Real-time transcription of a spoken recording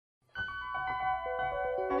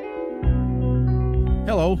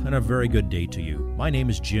Hello, and a very good day to you. My name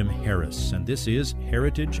is Jim Harris, and this is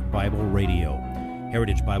Heritage Bible Radio.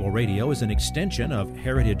 Heritage Bible Radio is an extension of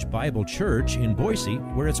Heritage Bible Church in Boise,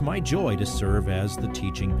 where it's my joy to serve as the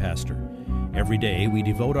teaching pastor. Every day, we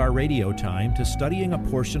devote our radio time to studying a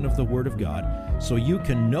portion of the Word of God so you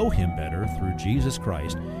can know Him better through Jesus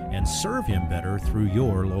Christ and serve Him better through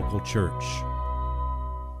your local church.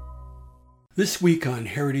 This week on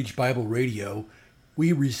Heritage Bible Radio,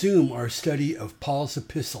 we resume our study of Paul's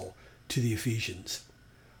epistle to the Ephesians.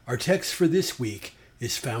 Our text for this week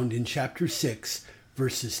is found in chapter 6,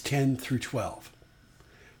 verses 10 through 12.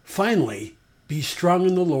 Finally, be strong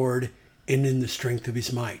in the Lord and in the strength of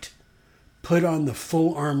His might. Put on the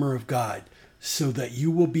full armor of God so that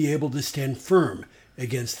you will be able to stand firm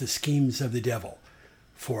against the schemes of the devil.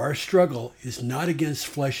 For our struggle is not against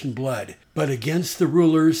flesh and blood, but against the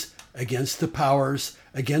rulers, against the powers,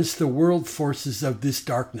 against the world forces of this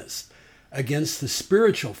darkness, against the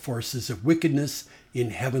spiritual forces of wickedness in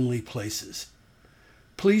heavenly places.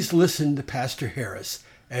 Please listen to Pastor Harris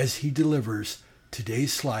as he delivers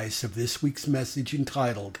today's slice of this week's message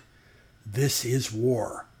entitled, This is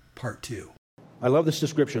War, Part 2. I love this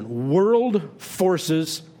description. World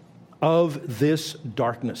forces of this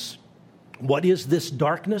darkness. What is this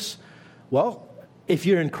darkness? Well, if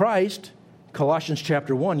you're in Christ, Colossians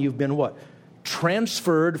chapter 1, you've been what?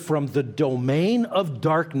 Transferred from the domain of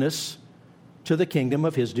darkness to the kingdom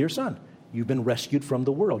of His dear Son. You've been rescued from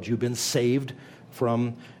the world. You've been saved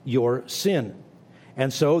from your sin.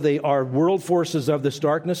 And so they are world forces of this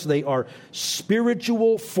darkness. They are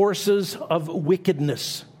spiritual forces of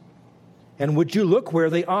wickedness. And would you look where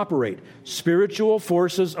they operate? Spiritual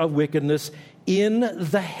forces of wickedness in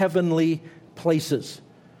the heavenly places.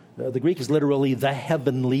 The Greek is literally the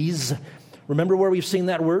heavenlies. Remember where we've seen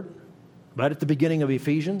that word? Right at the beginning of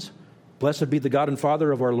Ephesians. Blessed be the God and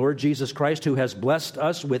Father of our Lord Jesus Christ, who has blessed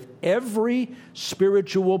us with every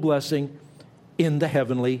spiritual blessing in the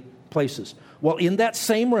heavenly places. Well, in that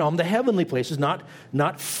same realm, the heavenly places,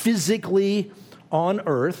 not physically on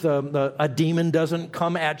earth. A demon doesn't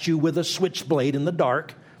come at you with a switchblade in the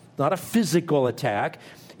dark. Not a physical attack.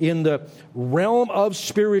 In the realm of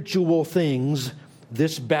spiritual things,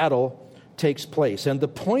 this battle takes place. And the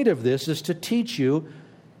point of this is to teach you,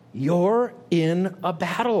 you're in a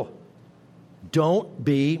battle. Don't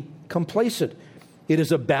be complacent. It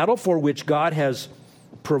is a battle for which God has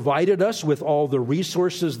provided us with all the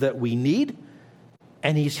resources that we need,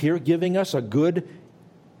 and He's here giving us a good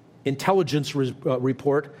intelligence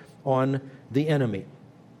report on the enemy.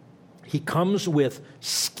 He comes with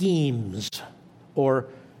schemes or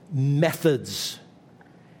methods,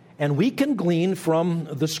 and we can glean from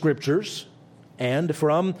the Scriptures and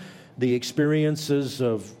from the experiences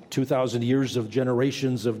of 2,000 years of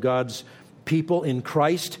generations of God's people in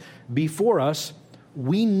Christ before us.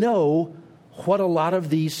 We know what a lot of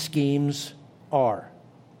these schemes are.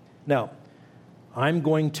 Now, I'm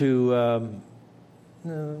going to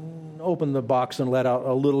open the box and let out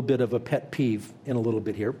a little bit of a pet peeve in a little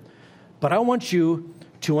bit here. But I want you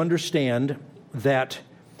to understand that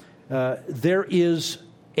there is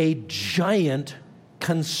a giant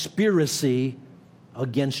conspiracy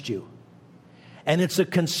against you. And it's a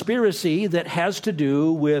conspiracy that has to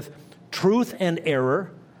do with truth and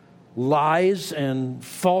error, lies and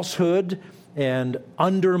falsehood, and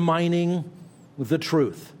undermining the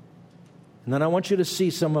truth. And then I want you to see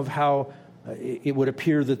some of how it would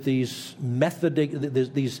appear that these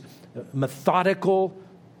methodical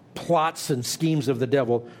plots and schemes of the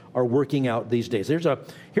devil are working out these days. Here's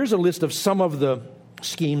a list of some of the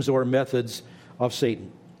schemes or methods of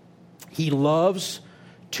Satan. He loves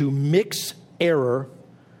to mix error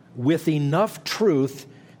with enough truth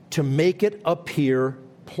to make it appear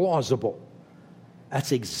plausible.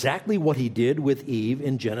 That's exactly what he did with Eve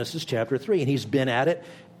in Genesis chapter 3, and he's been at it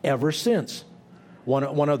ever since.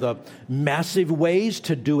 One of the massive ways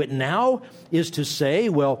to do it now is to say,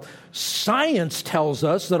 well, science tells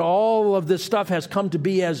us that all of this stuff has come to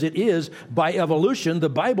be as it is by evolution. The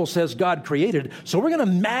Bible says God created. So we're going to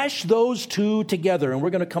mash those two together, and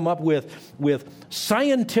we're going to come up with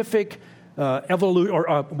scientific evolution,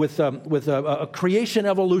 or with a creation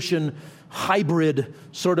evolution hybrid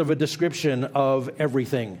sort of a description of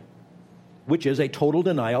everything, which is a total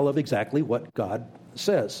denial of exactly what God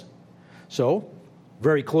says. So,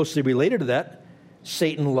 very closely related to that,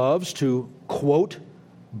 Satan loves to quote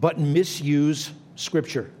but misuse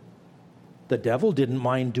Scripture. The devil didn't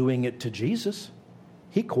mind doing it to Jesus.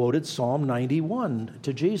 He quoted Psalm 91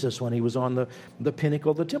 to Jesus when he was on the pinnacle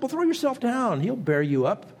of the temple. Throw yourself down. He'll bear you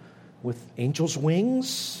up with angels'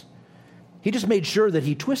 wings. He just made sure that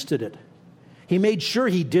he twisted it. He made sure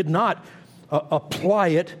he did not apply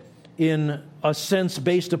it in a sense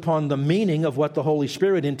based upon the meaning of what the Holy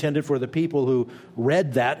Spirit intended for the people who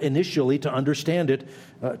read that initially to understand it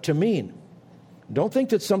to mean. Don't think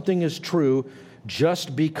that something is true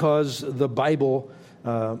just because the Bible,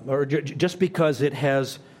 or just because it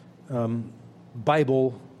has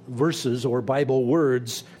Bible verses or Bible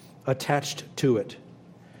words attached to it.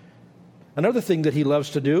 Another thing that he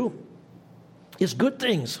loves to do is good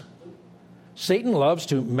things. Satan loves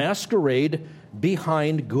to masquerade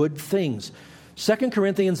behind good things. 2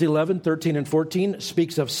 Corinthians 11, 13, and 14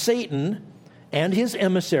 speaks of Satan and his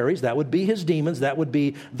emissaries. That would be his demons. That would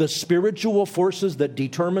be the spiritual forces that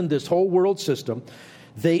determine this whole world system.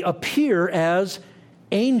 They appear as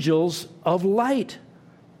angels of light.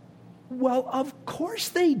 Well, of course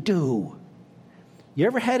they do. You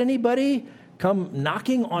ever had anybody come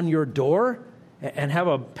knocking on your door and have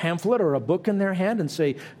a pamphlet or a book in their hand and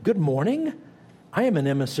say, "Good morning, I am an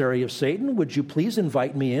emissary of Satan. Would you please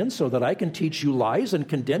invite me in so that I can teach you lies and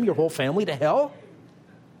condemn your whole family to hell?"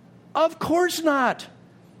 Of course not.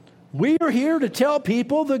 We are here to tell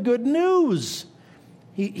people the good news.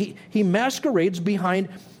 He masquerades behind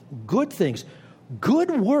good things.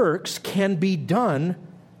 Good works can be done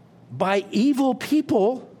by evil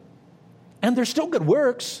people, and they're still good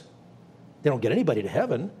works. They don't get anybody to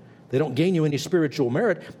heaven. They don't gain you any spiritual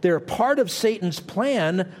merit. They're part of Satan's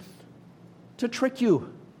plan to trick you,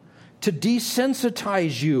 to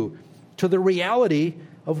desensitize you to the reality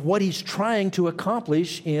of what he's trying to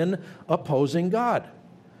accomplish in opposing God.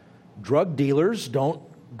 Drug dealers don't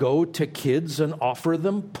go to kids and offer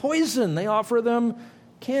them poison. They offer them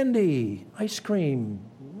candy, ice cream,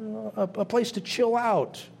 a place to chill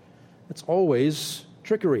out. It's always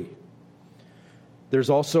trickery. There's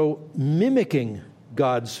also mimicking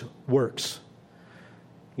God's works.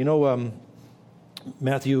 You know,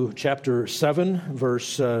 Matthew chapter 7,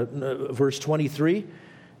 verse 23,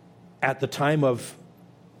 at the time of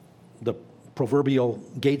the proverbial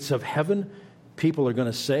gates of heaven, people are going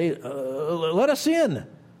to say, "Let us in.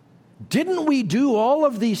 Didn't we do all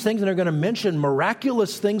of these things?" And they're going to mention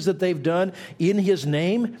miraculous things that they've done in his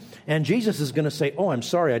name. And Jesus is going to say, "Oh, I'm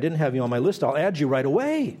sorry, I didn't have you on my list. I'll add you right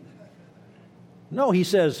away." No, he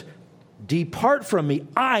says, "Depart from me.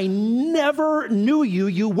 I never knew you,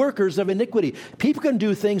 you workers of iniquity." People can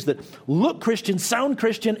do things that look Christian, sound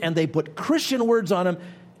Christian, and they put Christian words on them,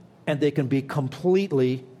 and they can be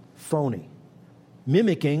completely phony,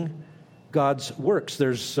 mimicking God's works.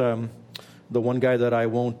 There's the one guy that I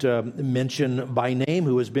won't mention by name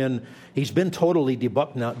who he's been totally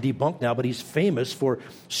debunked now, but he's famous for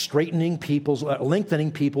lengthening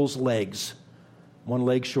people's legs. One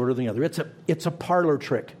leg shorter than the other. It's a parlor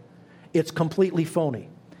trick. It's completely phony,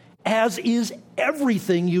 as is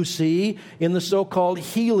everything you see in the so-called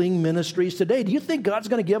healing ministries today. Do you think God's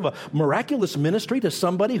going to give a miraculous ministry to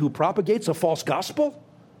somebody who propagates a false gospel?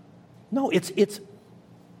 No, it's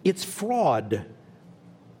fraud.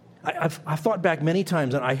 I've thought back many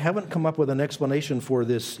times, and I haven't come up with an explanation for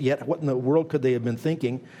this yet. What in the world could they have been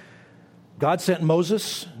thinking? God sent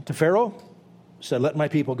Moses to Pharaoh, said, "Let my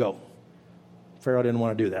people go." Pharaoh didn't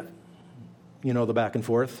want to do that. You know the back and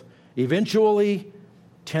forth. Eventually,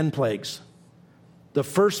 10 plagues. The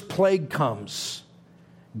first plague comes.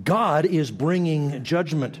 God is bringing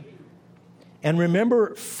judgment. And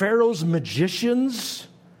remember, Pharaoh's magicians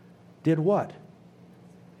did what?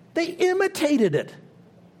 They imitated it.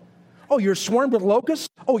 Oh, you're swarmed with locusts?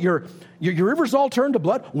 Oh, your rivers all turned to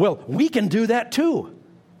blood? Well, we can do that too.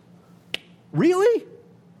 Really?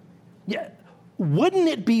 Yeah. Wouldn't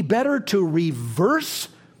it be better to reverse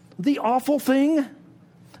the awful thing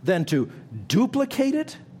than to duplicate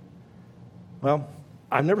it? Well,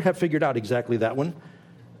 I've never have figured out exactly that one,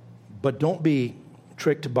 but don't be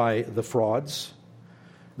tricked by the frauds.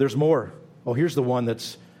 There's more. Oh, here's the one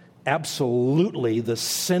that's absolutely the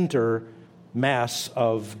center mass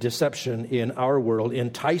of deception in our world,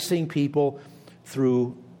 enticing people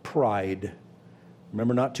through pride.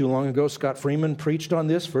 Remember not too long ago, Scott Freeman preached on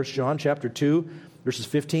this, 1 John chapter 2, verses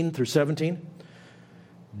 15 through 17.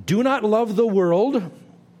 "Do not love the world,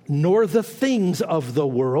 nor the things of the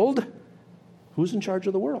world." Who's in charge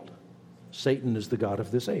of the world? Satan is the god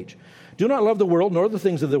of this age. "Do not love the world, nor the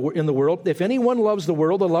things in the world. If anyone loves the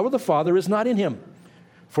world, the love of the Father is not in him.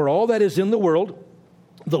 For all that is in the world,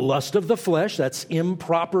 the lust of the flesh," that's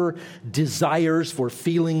improper desires for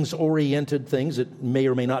feelings-oriented things. It may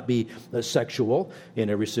or may not be sexual in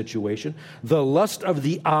every situation. "The lust of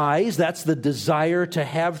the eyes," that's the desire to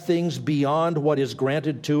have things beyond what is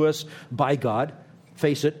granted to us by God.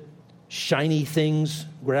 Face it, shiny things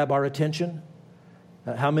grab our attention.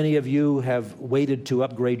 How many of you have waited to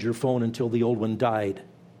upgrade your phone until the old one died?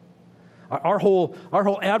 Our whole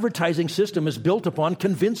advertising system is built upon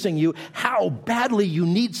convincing you how badly you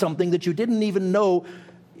need something that you didn't even know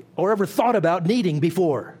or ever thought about needing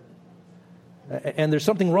before. And there's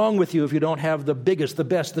something wrong with you if you don't have the biggest, the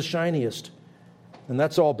best, the shiniest. And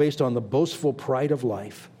that's all based on the boastful pride of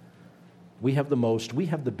life. We have the most, we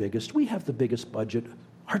have the biggest budget.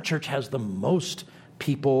 Our church has the most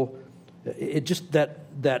people. It just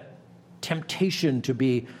that temptation to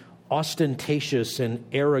be ostentatious and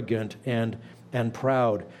arrogant and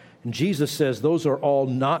proud. And Jesus says those are all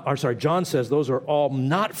John says those are all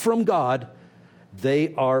not from God.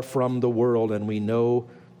 They are from the world, and we know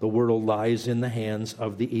the world lies in the hands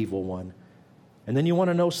of the evil one. And then you want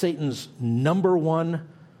to know Satan's number one,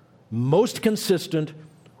 most consistent,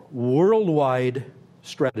 worldwide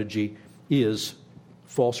strategy is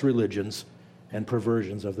false religions and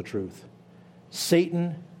perversions of the truth.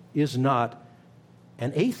 Satan is not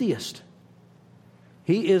an atheist.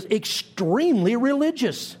 He is extremely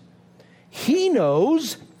religious. He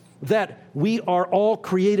knows that we are all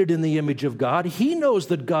created in the image of God. He knows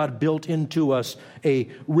that God built into us a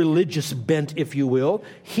religious bent, if you will.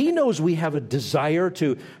 He knows we have a desire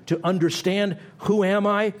to understand, who am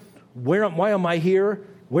I? Why am I here?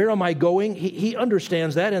 Where am I going? He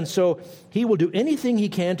understands that, and so he will do anything he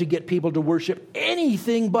can to get people to worship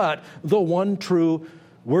anything but the one true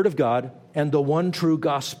Word of God and the one true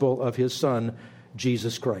gospel of His Son,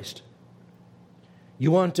 Jesus Christ.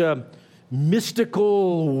 You want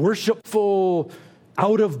mystical, worshipful,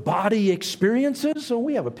 out-of-body experiences? So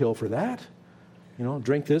we have a pill for that.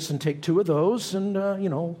 Drink this and take 2 of those and,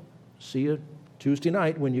 see you Tuesday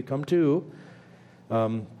night when you come to.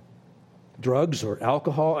 Drugs or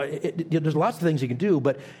alcohol. There's lots of things you can do,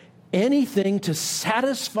 but anything to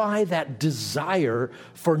satisfy that desire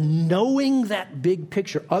for knowing that big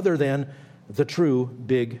picture other than the true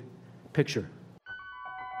big picture.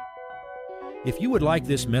 If you would like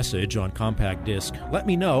this message on compact disc, let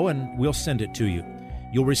me know and we'll send it to you.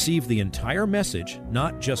 You'll receive the entire message,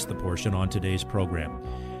 not just the portion on today's program.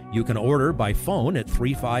 You can order by phone at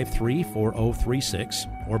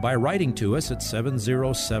 353-4036 or by writing to us at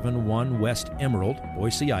 7071 West Emerald,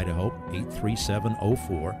 Boise, Idaho,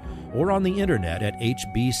 83704, or on the internet at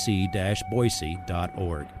hbc-boise.org.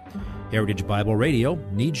 Heritage Bible Radio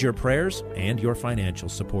needs your prayers and your financial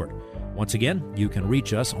support. Once again, you can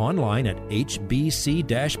reach us online at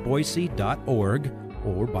hbc-boise.org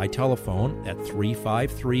or by telephone at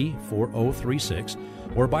 353-4036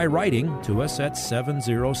 or by writing to us at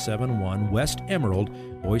 7071 West Emerald,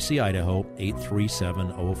 Boise, Idaho,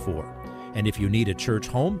 83704. And if you need a church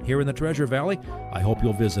home here in the Treasure Valley, I hope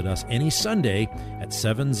you'll visit us any Sunday at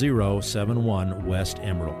 7071 West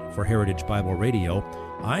Emerald. For Heritage Bible Radio,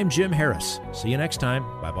 I'm Jim Harris. See you next time.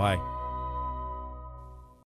 Bye-bye.